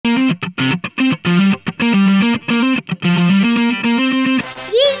Religious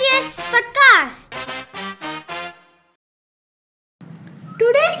Podcast.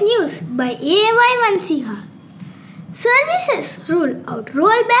 Today's news by VANSHIKA. Services rule out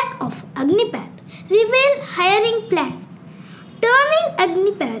rollback of Agnipath. Reveal hiring plan. Terming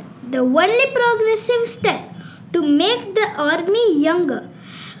Agnipath the only progressive step to make the army younger.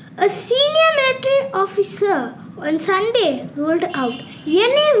 A senior military officer on Sunday ruled out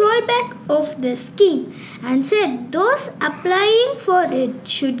any rollback of the scheme and said those applying for it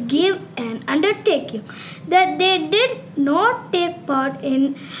should give an undertaking that they did not take part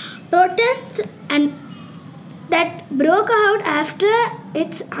in protests and that broke out after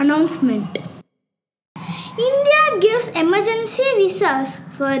its announcement. India gives emergency visas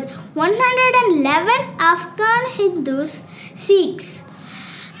for 111 Afghan Hindus Sikhs.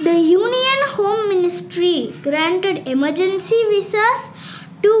 The Union Home Ministry granted emergency visas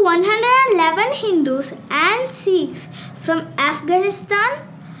to 111 Hindus and Sikhs from Afghanistan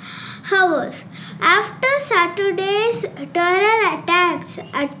hours after Saturday's terror attacks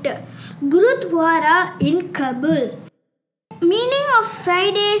at Gurudwara in Kabul. Meaning of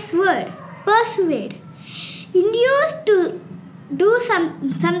Friday's word, persuade. Induced to do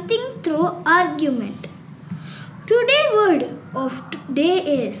something through argument. Today's word of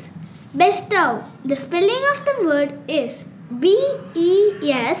day is bestow. The spelling of the word is BESTOW.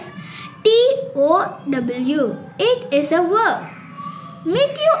 It is a verb.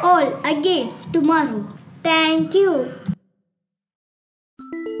 Meet you all again tomorrow. Thank you.